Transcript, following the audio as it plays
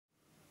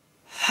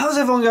How's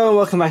everyone going?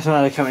 Welcome back to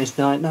another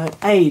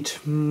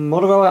C38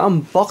 Model Railway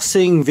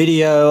unboxing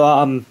video.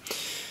 I'm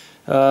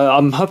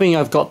hoping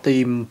I've got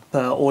the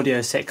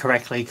audio set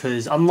correctly,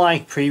 because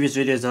unlike previous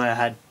videos that I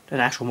had an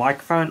actual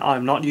microphone,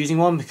 I'm not using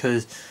one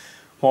because,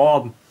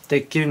 well, they're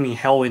giving me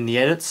hell in the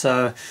edit.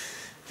 So I'm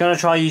going to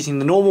try using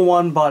the normal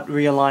one but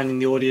realigning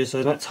the audio,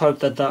 so let's hope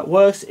that that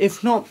works.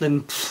 If not,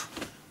 then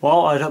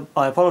well,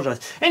 I apologize.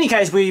 In any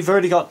case, you've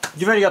already got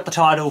the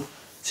title,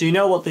 so you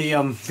know what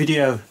the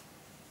video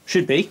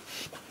should be.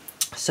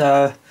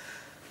 So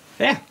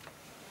yeah,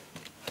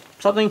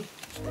 something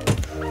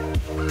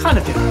kind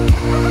of different.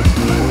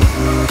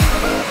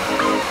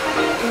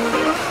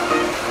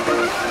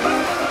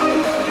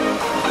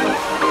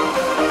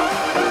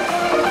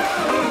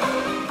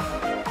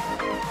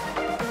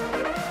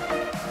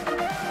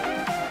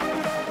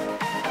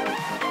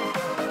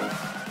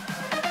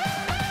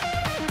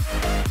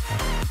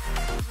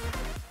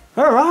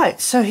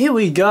 Alright, so here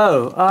we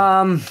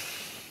go.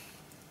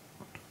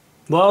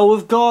 Well,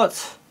 we've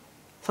got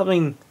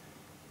something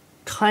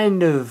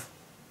kind of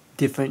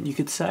different, you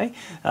could say.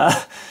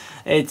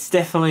 It's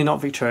definitely not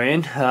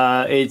Victorian.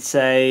 It's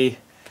an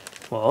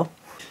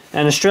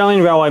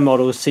Australian railway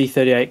model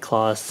C38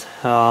 class,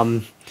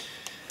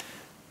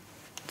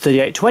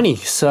 3820.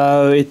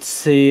 So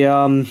it's the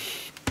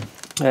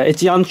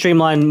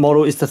unstreamlined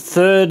model. It's the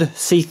third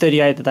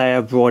C38 that they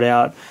have brought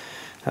out.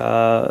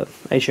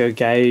 HO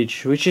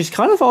gauge, which is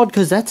kind of odd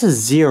because that's a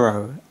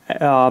 0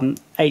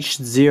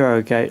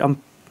 H0 gauge.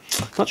 I'm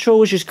not sure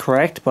which is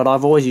correct, but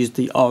I've always used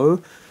the O,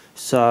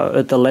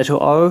 so the letter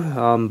O,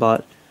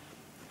 but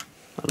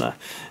I don't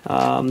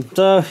know.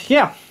 So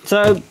yeah,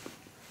 so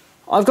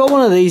I've got one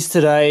of these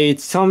today.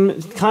 It's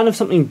kind of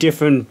something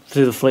different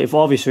to the fleet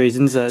for obvious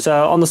reasons.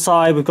 So on the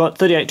side we've got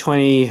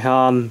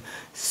 3820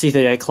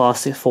 C38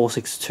 class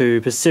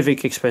 462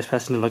 Pacific Express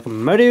passenger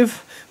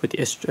locomotive with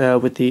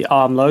the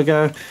ARM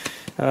logo.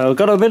 We've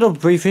got a bit of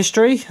brief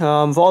history.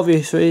 For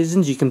obvious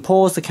reasons, you can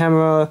pause the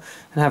camera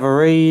and have a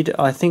read.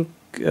 I think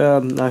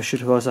I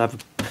should also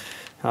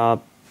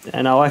have,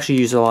 and I'll actually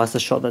utilize the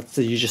shot that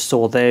you just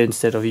saw there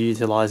instead of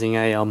utilizing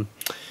a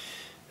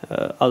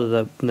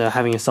other than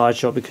having a side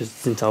shot, because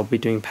since I'll be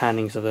doing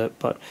pannings of it.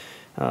 But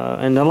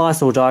and a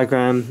nice little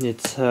diagram.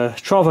 It's 12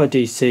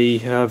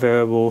 DC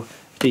variable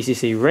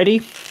DCC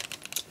ready.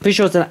 Pretty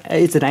sure it's an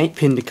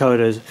 8-pin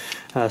decoder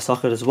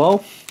socket as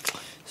well.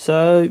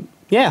 So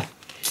yeah,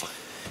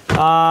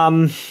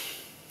 so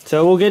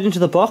we'll get into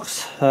the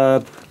box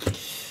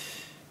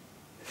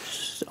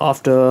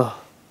after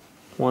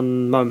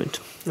one moment.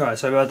 Right,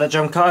 so about that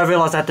jump cut, I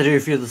realised I had to do a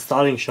few of the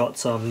starting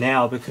shots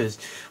now, because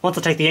once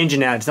I take the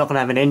engine out, it's not going to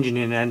have an engine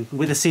in, and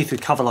with a see-through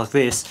cover like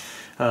this,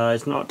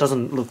 it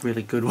doesn't look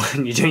really good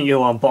when you're doing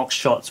your box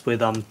shots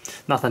with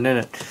nothing in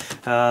it.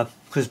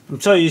 Because I'm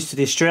so used to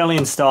the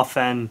Australian stuff,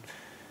 and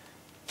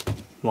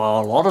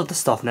well, a lot of the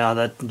stuff now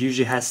that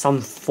usually has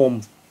some form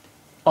of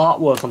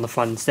artwork on the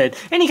front instead.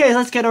 In any case,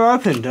 let's get her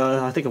opened.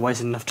 I think I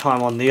wasted enough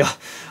time on the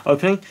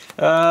opening.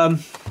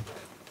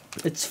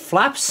 It's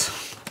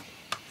flaps.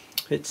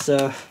 It's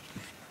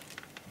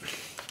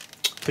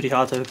pretty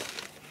hard to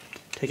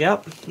take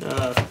out.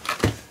 I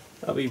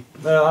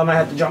might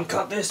have to jump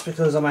cut this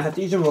because I might have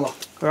to use a ruler.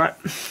 Alright,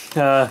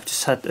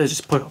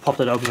 just popped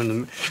it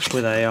open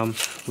with a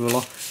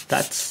ruler.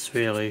 That's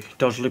really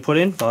dodgily put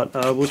in, but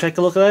we'll take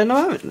a look at that in a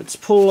moment. Let's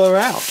pull her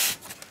out.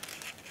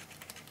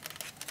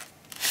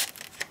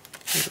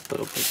 There's a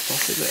little bit of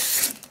plastic there.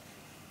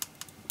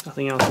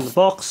 Nothing else in the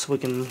box, we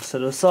can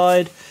set it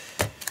aside.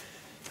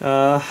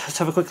 Let's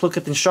have a quick look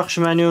at the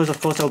instruction manuals.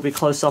 Of course, I'll be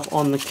close up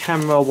on the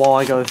camera while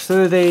I go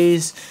through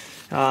these.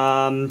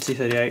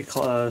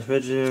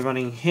 C38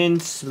 running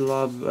hints,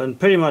 and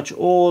pretty much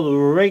all the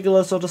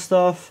regular sort of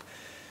stuff.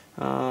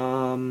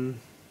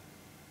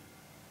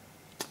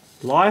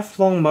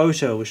 Lifelong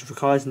motor, which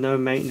requires no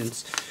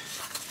maintenance.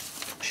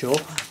 Sure.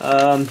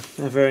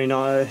 Very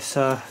nice.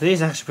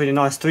 These are actually pretty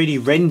nice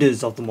 3D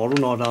renders of the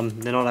model.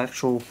 They're not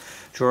actual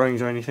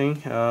drawings or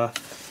anything.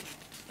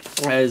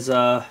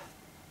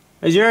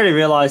 As you already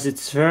realise,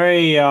 it's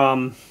very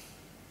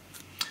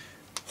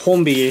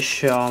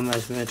Hornby-ish,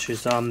 as much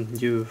as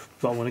you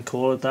might want to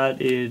call it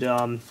that.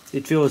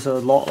 It feels a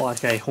lot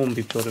like a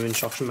Hornby sort of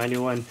instruction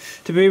manual, and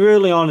to be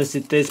really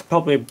honest, there's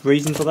probably a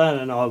reason for that,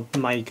 and I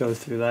may go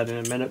through that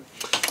in a minute.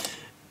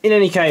 In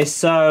any case,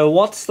 so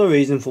what's the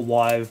reason for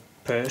why I've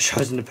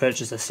chosen to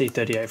purchase a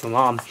C38 from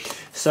ARM?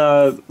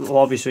 So,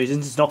 for obvious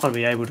reasons, it's not going to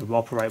be able to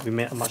operate with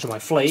much of my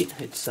fleet.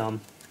 It's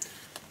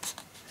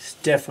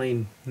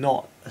definitely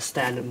not a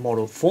standard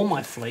model for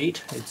my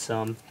fleet. It's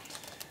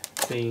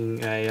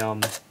being a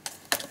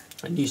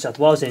New South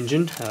Wales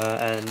engine,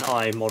 and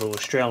I model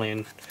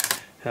Australian,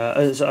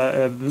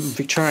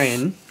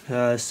 Victorian,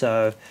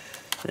 so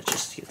it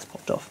just gets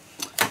popped off.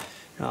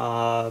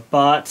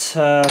 But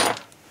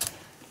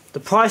the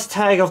price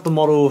tag of the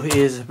model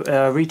is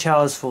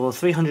retails for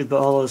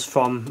 $300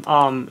 from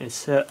ARM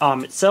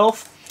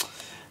itself,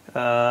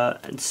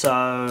 and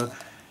so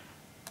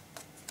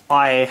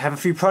I have a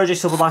few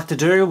projects I would like to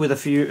do with a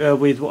few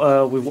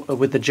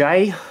with the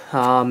J,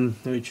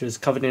 which was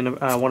covered in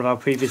one of our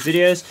previous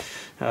videos,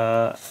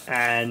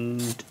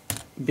 and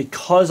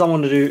because I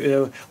want to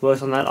do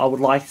work on that, I would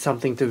like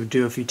something to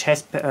do a few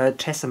test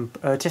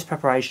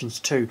preparations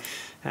too,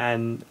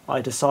 and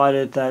I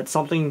decided that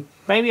something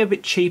maybe a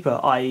bit cheaper,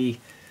 i.e.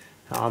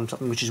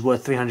 Something which is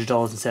worth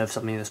 $300 instead of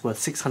something that's worth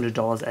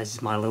 $600, as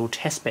is my little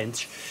test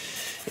bench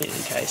in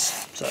any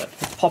case. So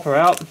let's pop her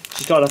out.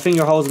 She's got her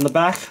finger holes in the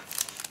back.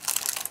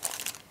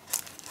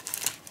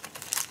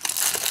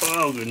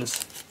 Oh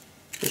goodness,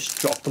 just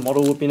drop the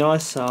model would be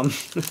nice.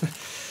 Let's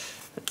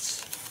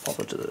pop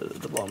it to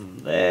the bottom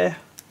there,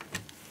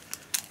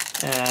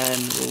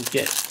 and we'll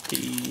get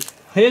the.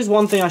 Here's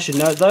one thing I should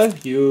note though.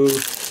 You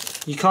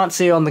can't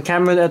see it on the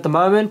camera at the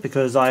moment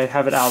because I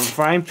have it out of the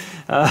frame.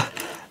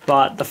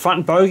 But the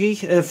front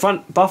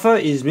front buffer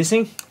is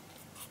missing.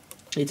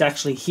 It's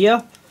actually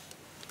here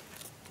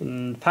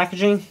in the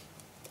packaging.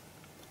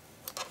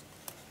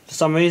 For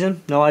some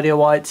reason, no idea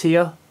why it's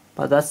here,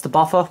 but that's the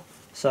buffer.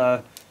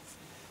 So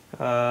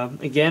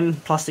again,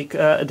 plastic.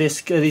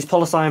 These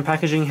polystyrene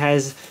packaging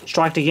has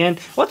striked again.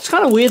 What's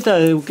kind of weird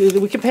though,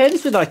 we compare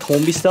this with like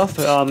Hornby stuff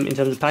in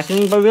terms of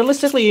packaging, but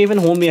realistically, even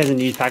Hornby hasn't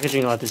used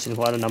packaging like this in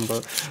quite a long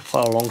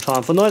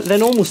time for their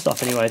normal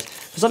stuff, anyways.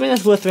 For something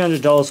that's worth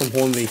 $300 from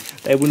Hornby,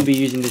 they wouldn't be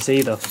using this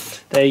either.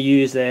 They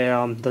use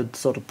their the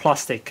sort of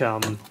plastic.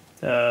 Like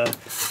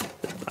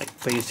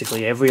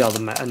basically every other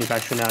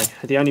manufacturer now.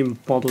 The only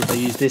models they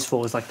use this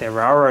for is like their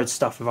railroad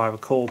stuff, if I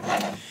recall.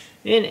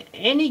 In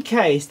any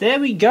case, there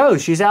we go.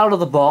 She's out of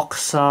the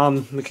box.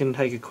 We can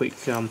take a quick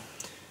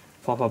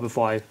pop up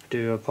before I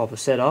do a proper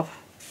setup.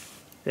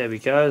 There we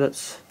go.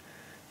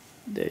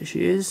 There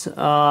she is.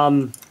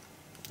 Yeah,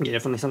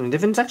 definitely something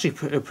different. It's actually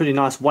a pretty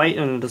nice weight,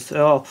 and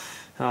so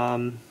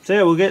yeah,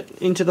 we'll get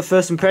into the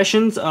first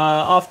impressions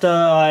after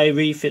I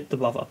refit the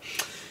buffer.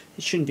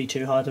 It shouldn't be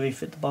too hard to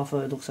refit the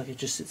buffer. It looks like it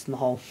just sits in the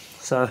hole.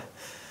 So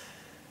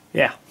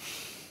yeah.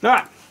 All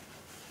right.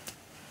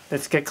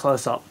 Let's get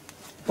close up.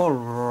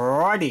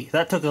 Alrighty,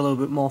 that took a little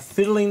bit more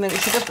fiddling than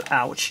it should have.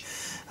 Ouch.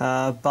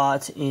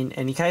 But in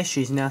any case,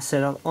 she's now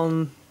set up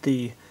on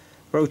the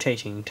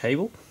rotating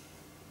table.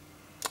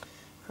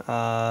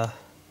 So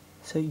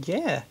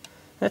yeah,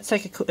 let's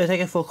take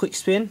it for a quick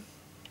spin.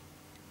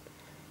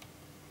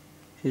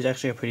 She's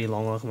actually a pretty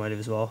long locomotive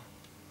as well.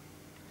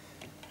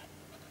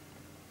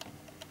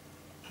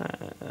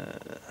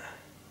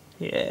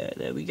 Yeah,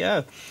 there we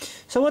go.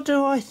 So what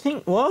do I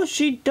think? Well,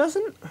 she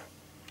doesn't.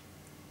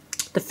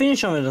 The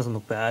finish on it doesn't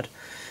look bad.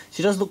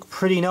 She does look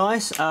pretty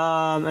nice. As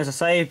I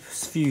say, a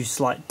few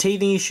slight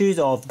teething issues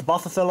of the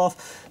buffer fell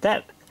off.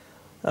 That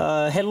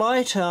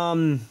headlight, I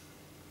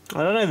don't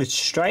know if it's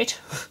straight,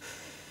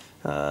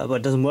 but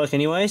it doesn't work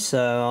anyway.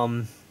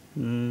 So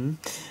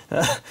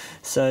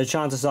so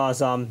chances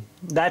are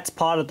that's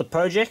part of the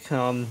project.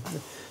 I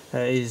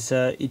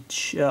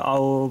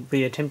will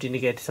be attempting to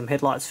get some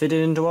headlights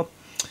fitted into her.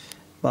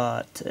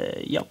 But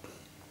yep.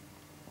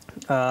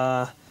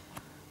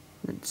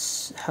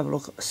 Let's have a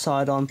look at the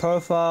side-on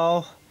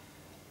profile.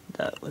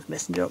 That was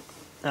Messenger.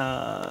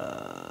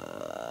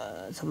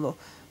 Let's have a look.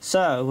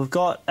 So we've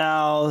got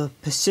our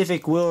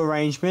Pacific wheel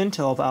arrangement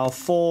of our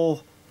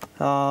 4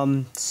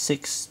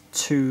 6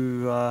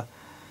 2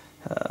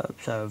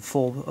 so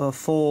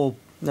four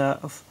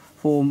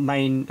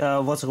main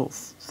what's it called,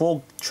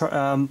 4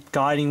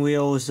 guiding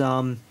wheels,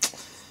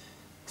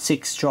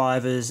 6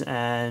 drivers,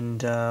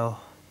 and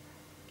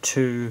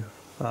 2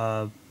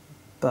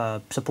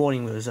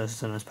 supporting wheels,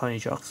 as known as pony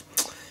trucks.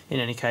 In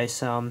any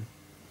case,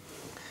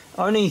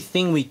 only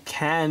thing we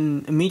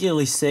can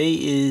immediately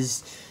see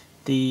is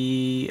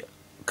the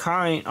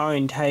current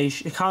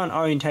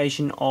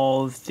orientation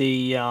of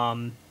the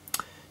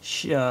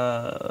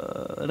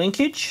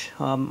linkage.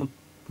 I'm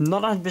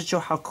not 100% sure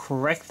how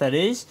correct that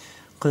is,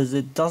 because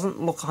it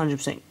doesn't look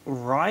 100%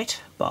 right,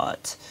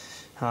 but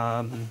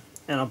and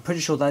I'm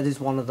pretty sure that is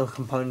one of the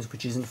components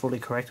which isn't fully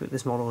correct with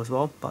this model as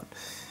well, but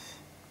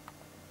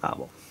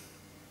well.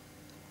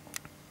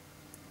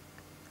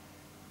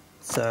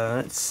 So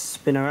let's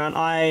spin around.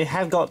 I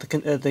have got the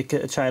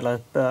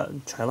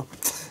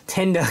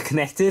tender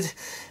connected,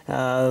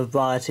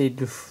 but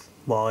it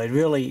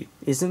really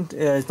isn't.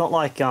 It's not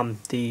like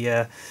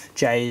the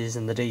J's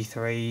and the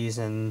D3s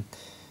and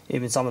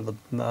even some of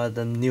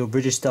the newer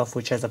British stuff,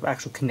 which has an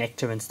actual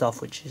connector and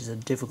stuff, which is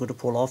difficult to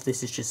pull off.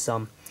 This is just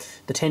the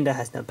tender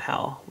has no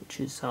power, which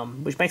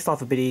makes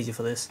life a bit easier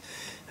for this.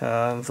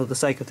 For the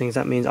sake of things,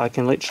 that means I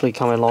can literally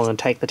come along and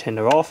take the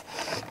tender off,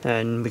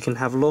 and we can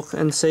have a look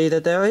and see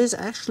that there is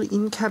actually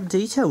in-cab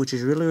detail, which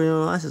is really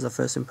nice as a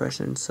first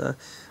impression. So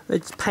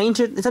it's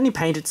painted. It's only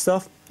painted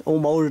stuff, all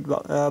molded,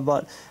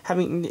 but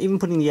even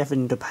putting the effort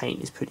into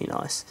paint is pretty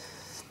nice.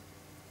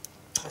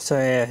 So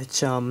yeah,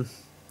 it's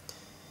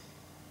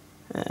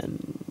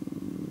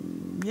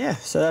and yeah,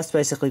 so that's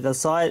basically the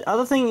side.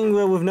 Other thing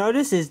we've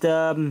noticed is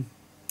there's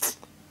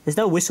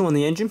no whistle on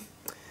the engine.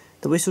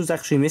 The whistle's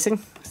actually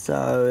missing,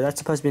 so that's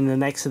supposed to be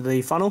next to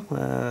the funnel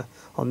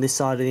on this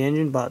side of the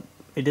engine, but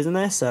it isn't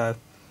there, so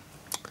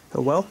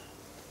oh well.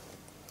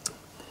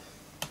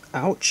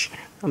 Ouch.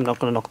 I'm not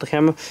going to knock the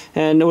camera.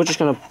 And we're just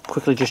going to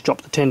quickly just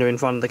drop the tender in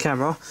front of the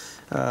camera.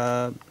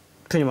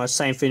 Pretty much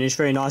same finish,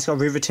 very nice. Got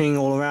riveting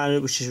all around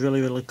it, which is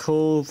really, really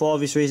cool. For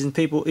obvious reasons,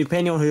 people,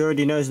 depending on who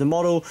already knows the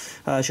model,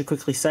 should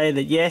quickly say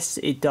that yes,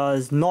 it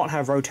does not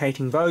have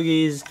rotating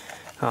bogies.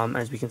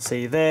 As we can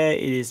see there,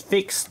 it is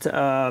fixed.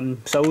 So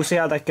we'll see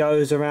how that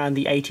goes around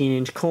the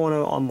 18-inch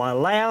corner on my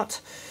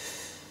layout.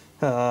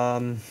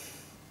 And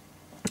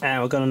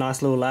we've got a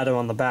nice little ladder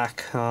on the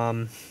back.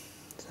 And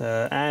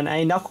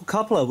a knuckle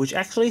coupler, which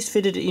actually is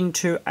fitted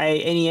into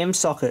a NEM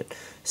socket.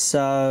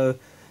 So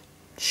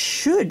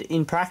should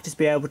in practice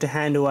be able to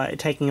handle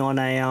taking on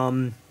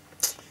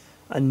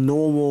a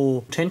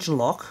normal tension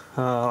lock,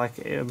 like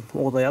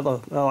all the other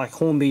like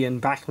Hornby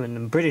and Bachmann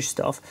and British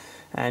stuff,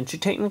 and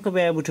should technically be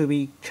able to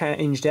be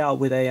changed out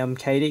with a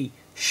KD.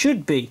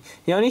 Should be.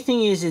 The only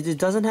thing is it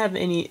doesn't have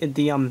any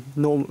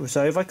normal.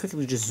 So if I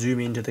quickly just zoom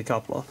into the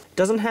coupler, it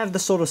doesn't have the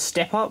sort of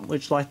step up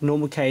which like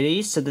normal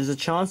KDs. So there's a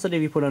chance that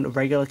if you put a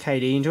regular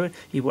KD into it,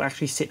 it will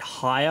actually sit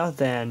higher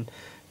than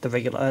the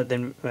regular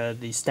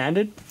the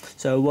standard.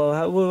 So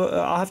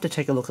I'll have to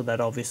take a look at that.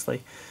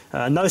 Obviously,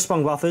 no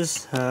sprung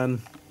buffers.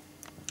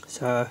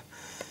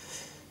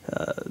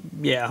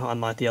 Yeah,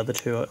 unlike the other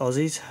two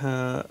Aussies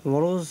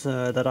models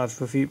that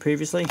I've reviewed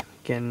previously.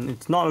 Again,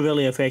 it's not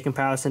really a fair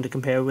comparison to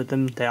compare with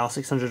them. They are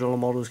 $600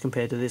 models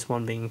compared to this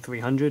one being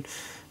 $300.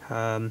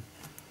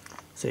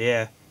 So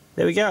yeah,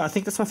 there we go. I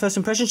think that's my first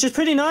impression. It's just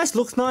pretty nice,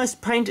 looks nice.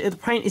 The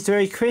paint is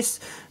very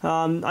crisp.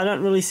 I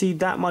don't really see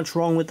that much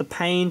wrong with the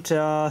paint,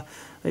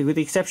 with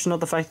the exception of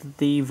the fact that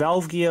the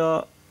valve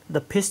gear,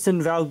 the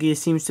piston valve gear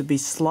seems to be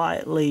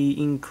slightly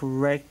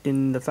incorrect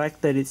in the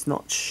fact that it's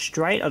not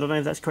straight. I don't know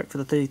if that's correct for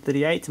the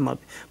 38. It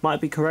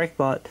might be correct,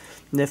 but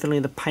definitely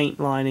the paint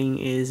lining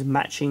is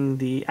matching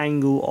the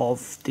angle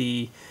of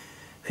the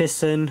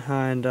piston,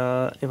 and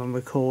if I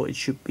recall, it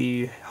should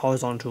be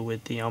horizontal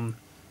with the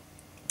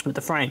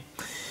frame.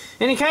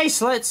 In any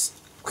case, let's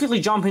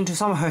quickly jump into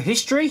some of her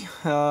history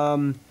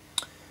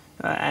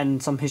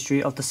and some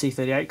history of the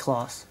C38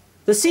 class.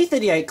 The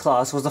C38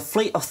 class was a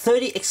fleet of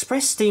 30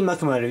 express steam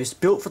locomotives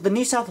built for the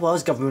New South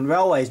Wales Government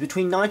Railways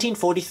between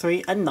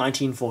 1943 and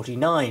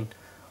 1949.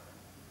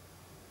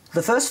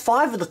 The first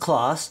 5 of the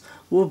class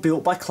were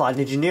built by Clyde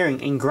Engineering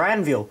in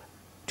Granville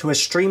to a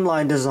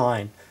streamlined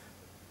design.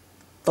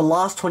 The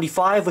last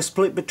 25 were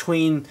split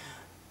between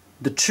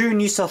the 2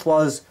 New South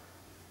Wales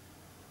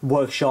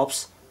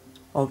workshops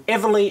of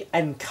Everleigh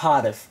and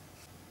Cardiff.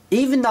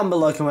 Even number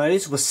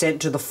locomotives were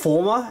sent to the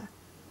former,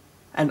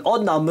 and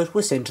odd numbered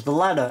were sent to the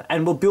latter,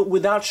 and were built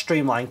without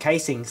streamlined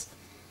casings.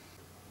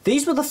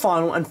 These were the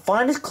final and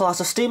finest class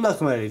of steam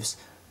locomotives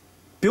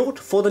built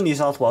for the New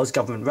South Wales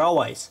Government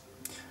Railways.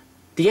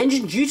 The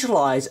engines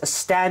utilised a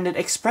standard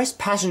express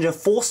passenger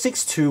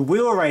 462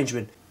 wheel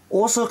arrangement,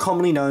 also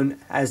commonly known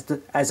as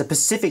a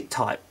Pacific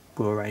type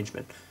wheel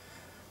arrangement,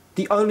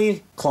 the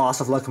only class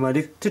of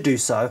locomotive to do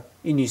so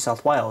in New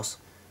South Wales.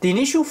 The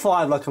initial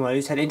 5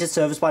 locomotives had entered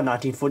service by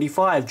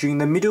 1945 during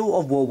the middle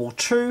of World War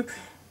II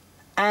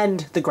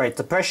and the Great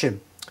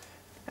Depression,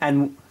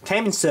 and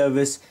came in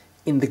service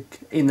in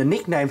the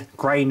nicknamed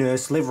Grey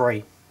Nurse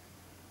livery.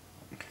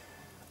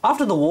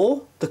 After the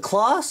war, the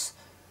class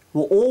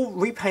were all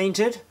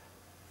repainted,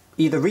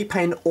 either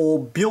repainted or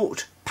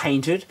built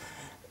painted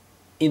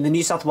in the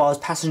New South Wales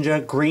passenger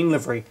green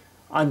livery,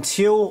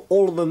 until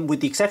all of them,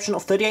 with the exception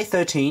of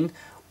 3813,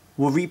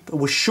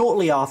 were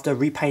shortly after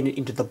repainted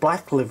into the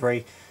black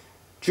livery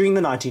during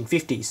the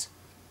 1950s.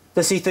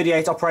 The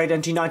C38s operated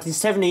until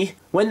 1970,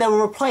 when they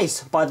were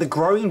replaced by the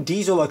growing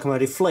diesel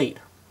locomotive fleet.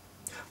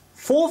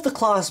 4 of the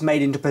class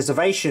made into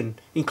preservation,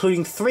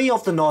 including 3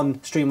 of the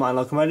non-streamlined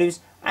locomotives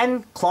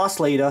and class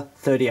leader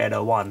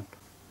 3801.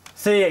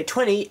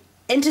 3820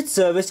 entered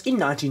service in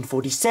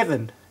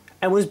 1947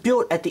 and was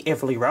built at the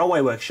Everleigh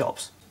Railway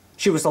workshops.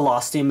 She was the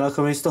last steam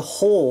locomotive to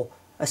haul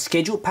a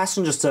scheduled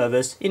passenger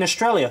service in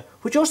Australia,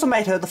 which also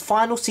made her the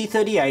final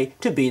C38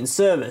 to be in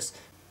service.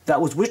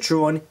 That was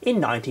withdrawn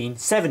in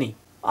 1970.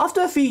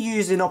 After a few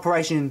years in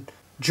operation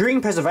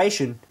during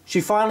preservation, she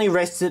finally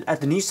rested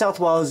at the New South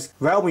Wales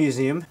Rail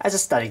Museum as a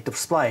static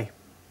display.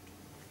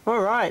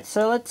 Alright,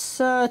 so let's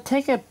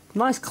take a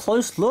nice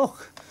close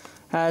look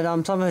at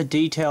some of her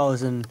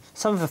details and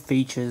some of her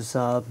features.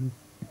 Not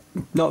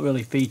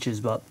really features,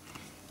 but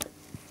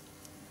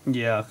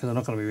yeah, because I'm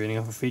not going to be reading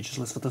off a features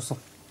list for this one.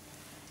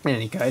 In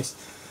any case,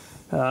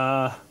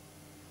 so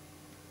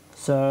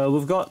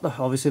we've got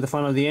obviously the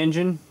front of the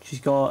engine. She's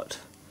got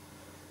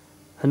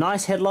a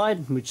nice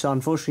headlight, which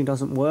unfortunately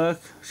doesn't work.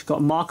 She's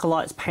got marker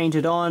lights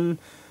painted on.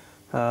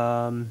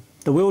 The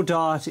wheel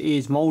dart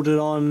is moulded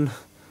on.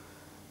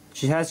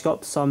 She has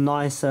got some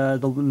nice,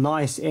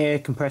 nice air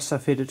compressor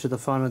fitted to the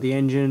front of the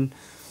engine.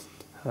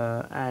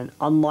 And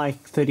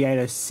unlike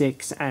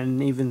 3806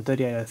 and even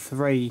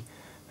 3803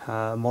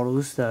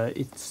 models,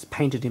 it's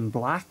painted in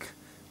black.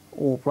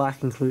 All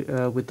black with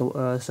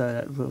the so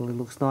that really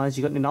looks nice.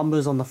 You got the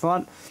numbers on the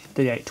front,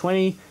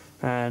 3820.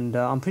 And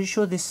I'm pretty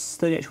sure this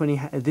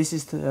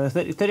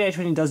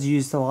 3820 does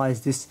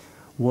utilize this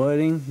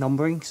wording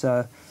numbering,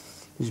 so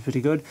which is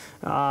pretty good.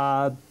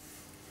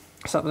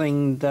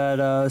 Something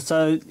that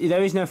so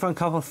there is no front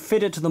coupler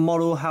fitted to the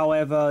model,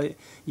 however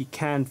you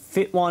can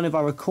fit one. If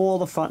I recall,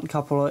 the front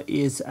coupler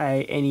is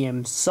a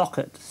NEM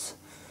socket,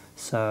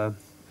 so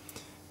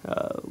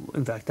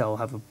in fact I'll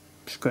have a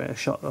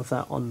shot of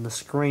that on the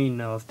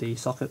screen of the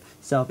socket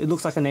itself. It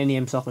looks like an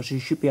NEM socket, so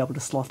you should be able to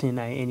slot in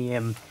a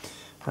NEM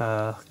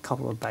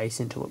coupler base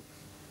into it.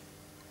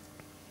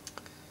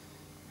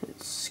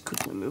 Let's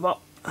quickly move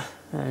up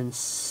and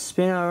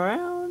spin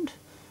around.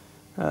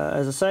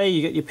 As I say,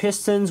 you get your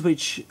pistons,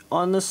 which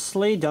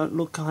honestly don't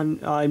look...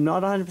 I'm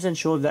not 100%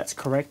 sure if that's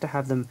correct to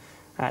have them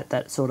at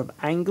that sort of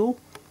angle.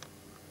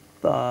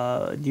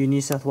 But you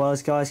New South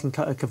Wales guys can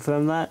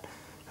confirm that.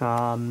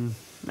 And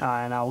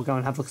I will go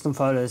and have a look at some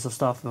photos of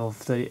stuff of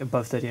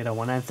both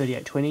 3801 and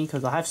 3820,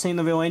 because I have seen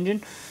the real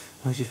engine,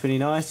 which is pretty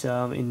nice,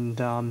 in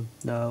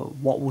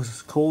what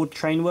was called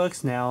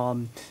Trainworks, now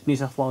New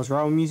South Wales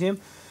Railway Museum,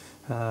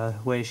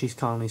 where she's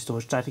currently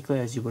stored statically,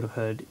 as you would have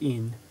heard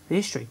in the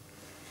history.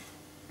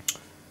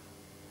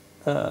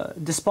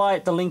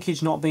 Despite the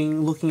linkage not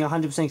looking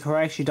 100%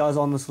 correct, she does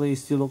honestly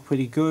still look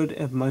pretty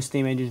good. Most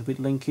steam engines with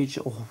linkage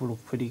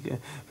look pretty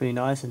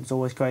nice, and it's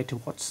always great to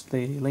watch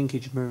the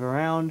linkage move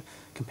around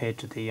compared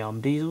to the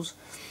diesels.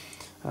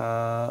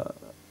 I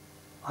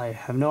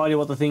have no idea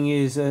what the thing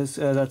is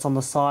that's on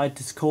the side.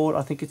 It's called,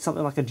 I think it's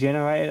something like a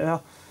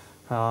generator.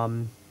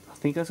 I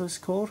think that's what it's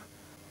called,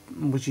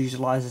 which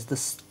utilizes the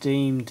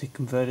steam to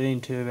convert it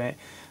into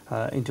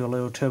a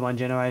little turbine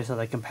generator, so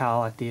they can power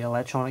like the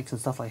electronics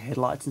and stuff, like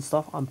headlights and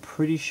stuff. I'm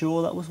pretty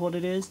sure that was what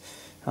it is.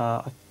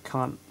 I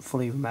can't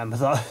fully remember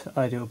though.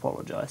 I do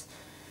apologise.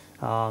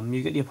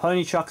 You get your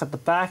pony truck at the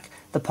back.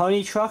 The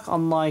pony truck,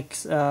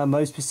 unlike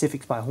most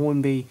Pacifics by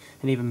Hornby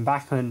and even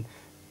Bachmann,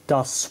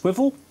 does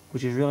swivel,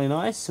 which is really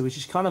nice. So which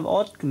is kind of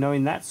odd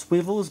knowing that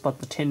swivels,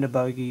 but the tender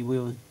bogie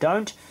wheels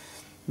don't.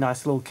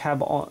 Nice little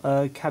cab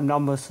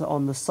numbers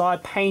on the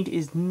side. Paint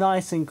is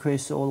nice and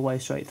crisp all the way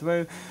straight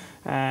through.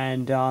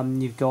 And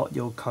you've got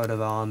your coat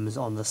of arms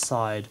on the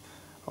side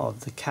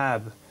of the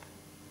cab.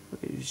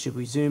 Should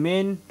we zoom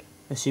in?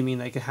 Assuming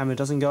the camera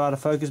doesn't go out of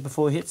focus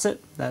before it hits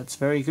it. That's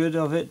very good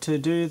of it to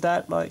do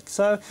that like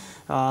so.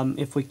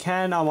 If we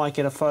can, I might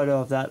get a photo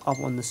of that up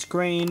on the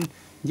screen.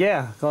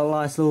 Yeah, got a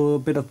nice little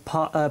bit of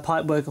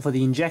pipe work for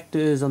the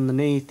injectors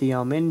underneath the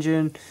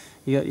engine.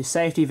 You got your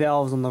safety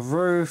valves on the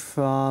roof.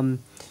 And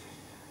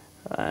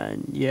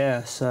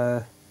yeah,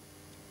 so...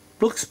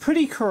 looks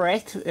pretty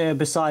correct,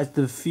 besides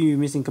the few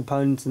missing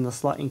components and the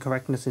slight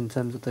incorrectness in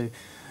terms of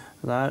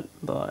that,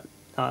 but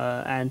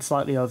and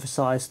slightly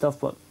oversized stuff.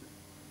 But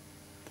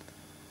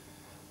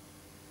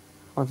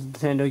onto the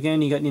tender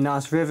again, you got your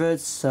nice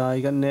rivets.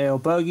 You got nail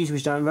bogies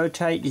which don't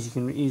rotate, as you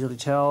can easily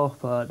tell.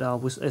 But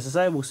as I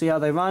say, we'll see how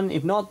they run.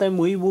 If not, then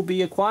we will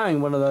be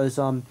acquiring one of those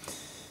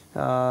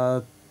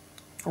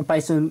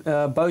basement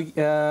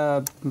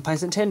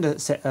tender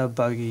set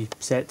bogie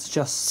sets,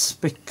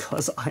 just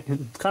because I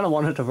kind of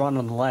wanted to run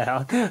on the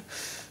layout.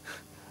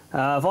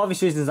 For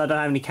obvious reasons, I don't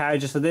have any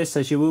carriages for this,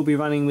 so she will be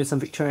running with some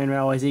Victorian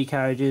Railways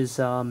E-carriages.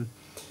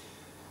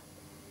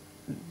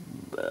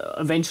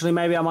 Eventually,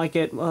 maybe I might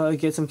get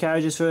some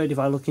carriages for it if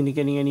I look into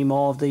getting any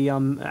more of the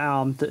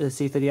ARM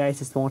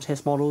C38s, it's more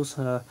test models.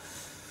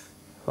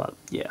 But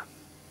yeah.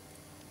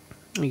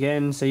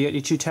 Again, so you got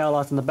your two tail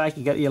lights on the back.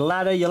 You got your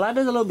ladder. Your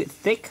ladder's a little bit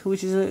thick,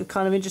 which is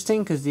kind of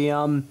interesting because the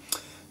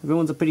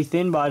ones are pretty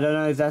thin. But I don't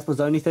know if that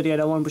was only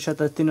 3801 which had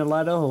the thinner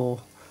ladder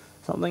or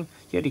something.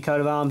 You got your coat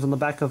of arms on the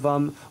back of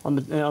on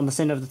the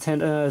center of the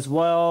tender as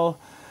well.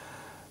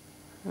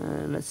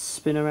 And let's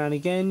spin around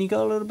again. You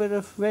got a little bit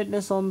of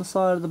redness on the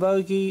side of the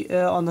bogie,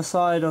 on the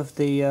side of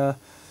the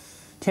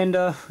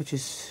tender, which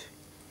is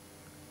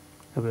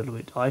a little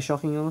bit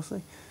eye-shocking,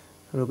 honestly.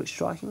 A little bit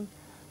striking.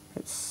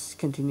 Let's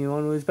continue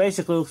onwards.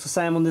 Basically looks the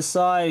same on this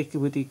side,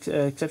 with the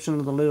exception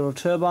of the little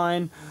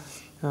turbine.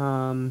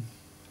 And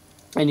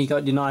you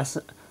got your nice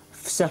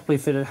separately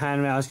fitted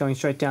handrails going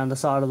straight down the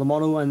side of the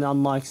model, and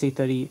unlike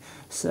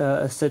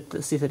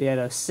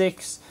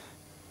C3806,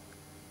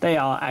 they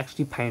are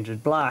actually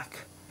painted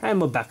black. And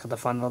we're back at the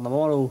front of the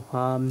model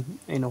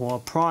in all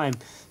prime.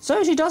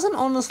 So she doesn't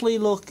honestly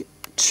look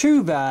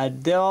too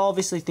bad. There are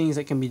obviously things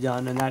that can be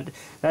done, and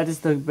that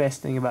is the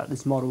best thing about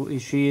this model,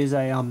 is she is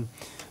a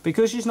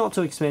because she's not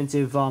too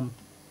expensive.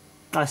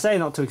 I say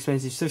not too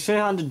expensive, so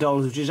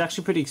 $300, which is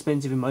actually pretty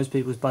expensive in most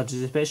people's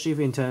budgets,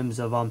 especially in terms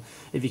of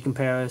if you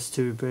compare us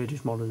to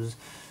British models.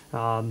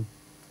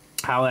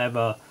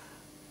 However,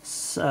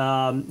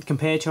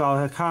 compared to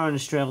our current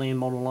Australian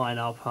model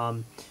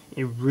lineup,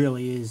 it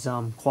really is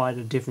quite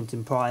a difference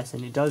in price,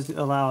 and it does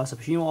allow us a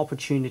few more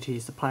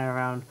opportunities to play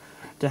around,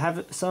 to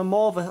have some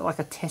more of like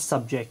a test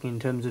subject in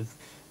terms of,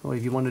 or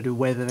if you want to do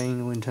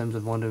weathering, or in terms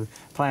of want to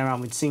play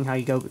around with seeing how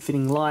you go with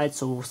fitting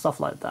lights or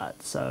stuff like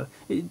that. So,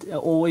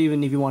 or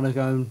even if you want to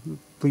go and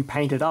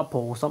repaint it up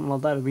or something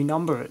like that, or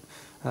renumber it,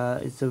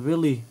 it's a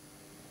really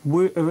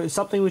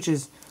something which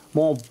is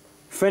more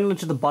friendly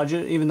to the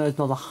budget, even though it's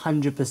not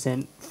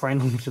 100%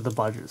 friendly to the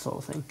budget sort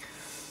of thing.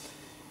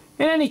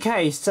 In any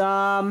case,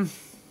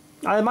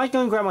 I might go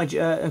and grab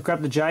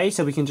grab the J,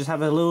 so we can just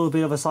have a little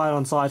bit of a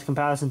side-on-side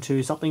comparison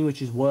to something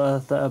which is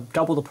worth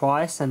double the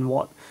price, and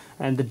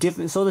the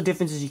different sort of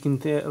differences you can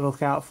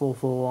look out for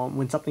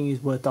when something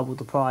is worth double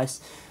the price,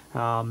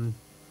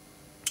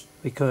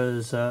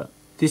 because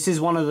this is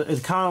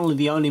currently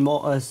the only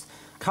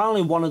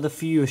currently one of the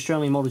few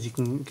Australian models you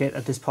can get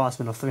at this price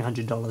point of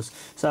 $300.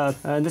 So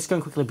let's go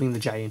and quickly bring the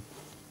J in.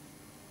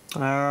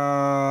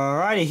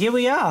 Alrighty, here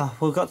we are.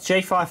 We've got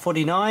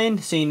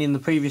J549 seen in the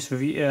previous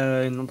review,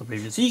 not the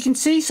previous. So you can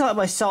see side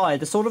by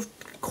side the sort of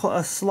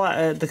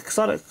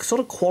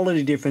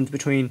quality difference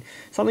between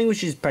something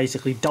which is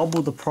basically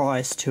double the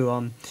price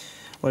to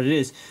what it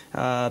is.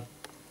 The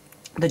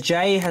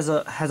J has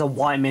a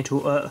white metal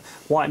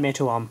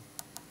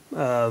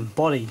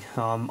body,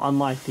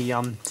 unlike the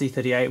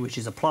C38, which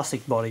is a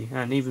plastic body,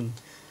 and even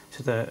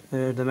to the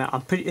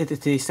I'm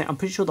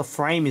pretty sure the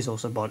frame is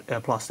also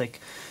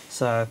plastic.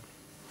 So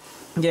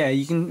yeah,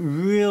 you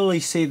can really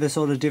see the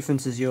sort of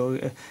differences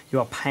you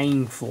are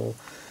paying for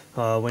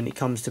when it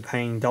comes to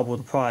paying double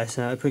the price.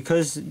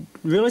 Because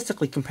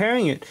realistically,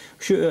 comparing the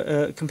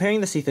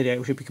C38,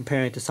 we should be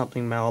comparing it to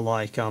something more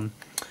like one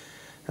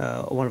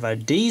of our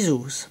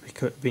diesels,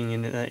 because being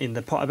in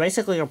the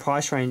basically a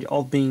price range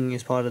of being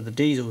as part of the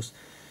diesels.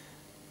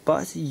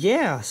 But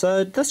yeah,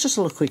 so that's just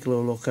a quick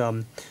little look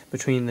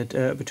between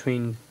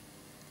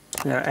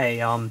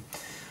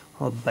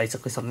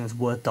basically something that's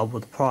worth double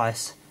the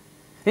price.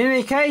 In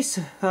any case,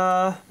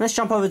 let's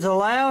jump over to the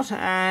layout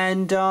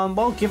and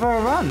well, give her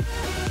a run.